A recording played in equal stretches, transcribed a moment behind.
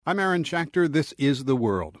I'm Aaron Schachter. This is The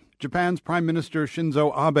World. Japan's Prime Minister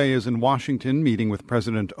Shinzo Abe is in Washington meeting with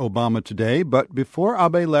President Obama today. But before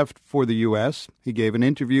Abe left for the U.S., he gave an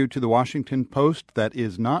interview to the Washington Post that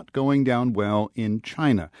is not going down well in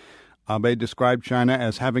China. Abe described China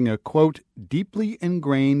as having a, quote, deeply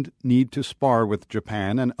ingrained need to spar with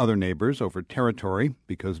Japan and other neighbors over territory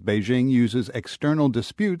because Beijing uses external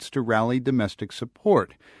disputes to rally domestic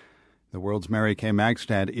support. The World's Mary Kay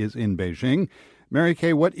Magstad is in Beijing. Mary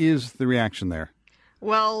Kay, what is the reaction there?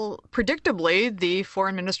 Well, predictably, the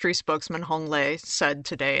foreign ministry spokesman Hong Lei said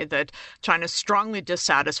today that China is strongly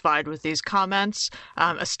dissatisfied with these comments,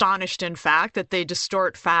 astonished, in fact, that they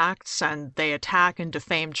distort facts and they attack and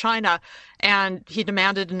defame China, and he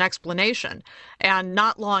demanded an explanation. And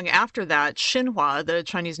not long after that, Xinhua, the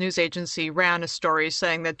Chinese news agency, ran a story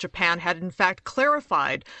saying that Japan had, in fact,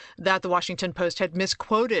 clarified that the Washington Post had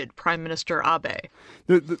misquoted Prime Minister Abe.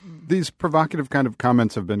 These provocative kind of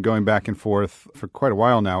comments have been going back and forth for quite a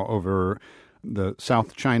while now over the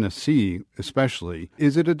South China Sea, especially.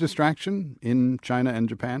 Is it a distraction in China and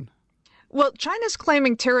Japan? Well, China's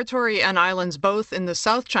claiming territory and islands both in the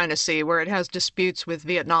South China Sea, where it has disputes with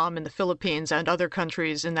Vietnam and the Philippines and other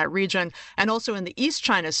countries in that region, and also in the East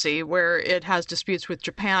China Sea, where it has disputes with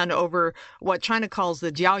Japan over what China calls the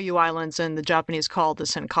Diaoyu Islands and the Japanese call the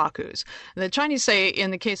Senkakus. The Chinese say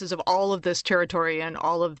in the cases of all of this territory and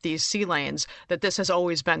all of these sea lanes that this has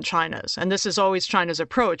always been China's, and this is always China's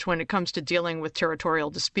approach when it comes to dealing with territorial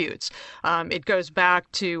disputes. It goes back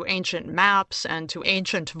to ancient maps and to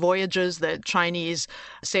ancient voyages that Chinese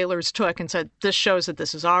sailors took and said, this shows that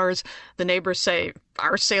this is ours. The neighbors say,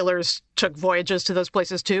 our sailors took voyages to those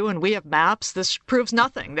places too, and we have maps. This proves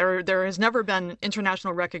nothing. There has never been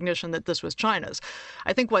international recognition that this was China's.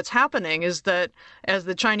 I think what's happening is that as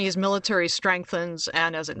the Chinese military strengthens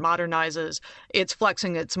and as it modernizes, it's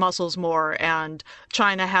flexing its muscles more, and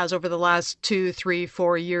China has over the last 2, 3,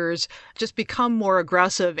 4 years just become more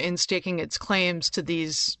aggressive in staking its claims to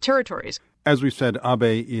these territories. As we said,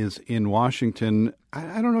 Abe is in Washington.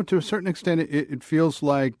 I don't know, to a certain extent, it feels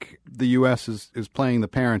like the U.S. is playing the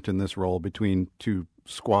parent in this role between two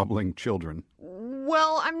squabbling children.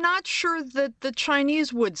 Well, I'm not sure that the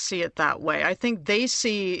Chinese would see it that way. I think they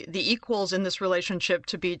see the equals in this relationship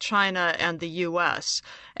to be China and the U.S.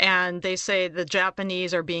 And they say the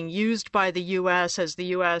Japanese are being used by the U.S. as the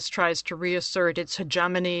U.S. tries to reassert its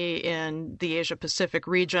hegemony in the Asia-Pacific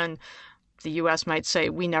region. The U.S. might say,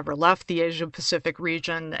 we never left the Asia-Pacific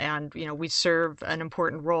region, and, we serve an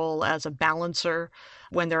important role as a balancer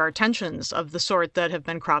when there are tensions of the sort that have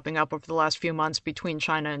been cropping up over the last few months between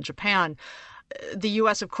China and Japan. The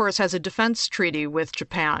U.S., of course, has a defense treaty with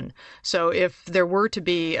Japan. So if there were to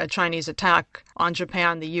be a Chinese attack on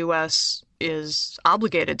Japan, the U.S. is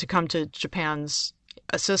obligated to come to Japan's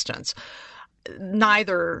assistance.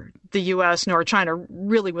 Neither the U.S. nor China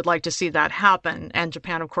really would like to see that happen, and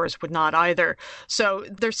Japan, of course, would not either. So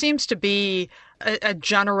there seems to be a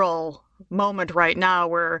general moment right now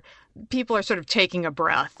where people are sort of taking a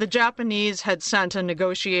breath. The Japanese had sent a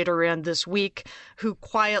negotiator in this week who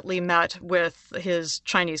quietly met with his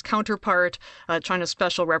Chinese counterpart, China's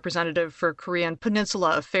special representative for Korean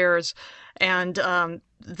Peninsula affairs, and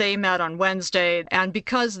they met on Wednesday. And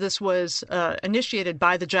because this was initiated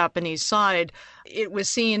by the Japanese side, it was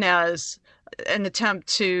seen as an attempt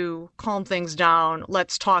to calm things down.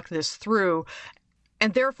 Let's talk this through.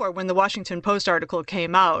 And therefore, when the Washington Post article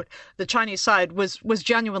came out, the Chinese side was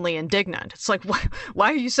genuinely indignant. It's like,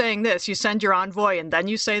 why are you saying this? You send your envoy and then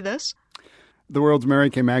you say this? The World's Mary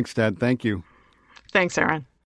Kay Magstad, thank you. Thanks, Aaron.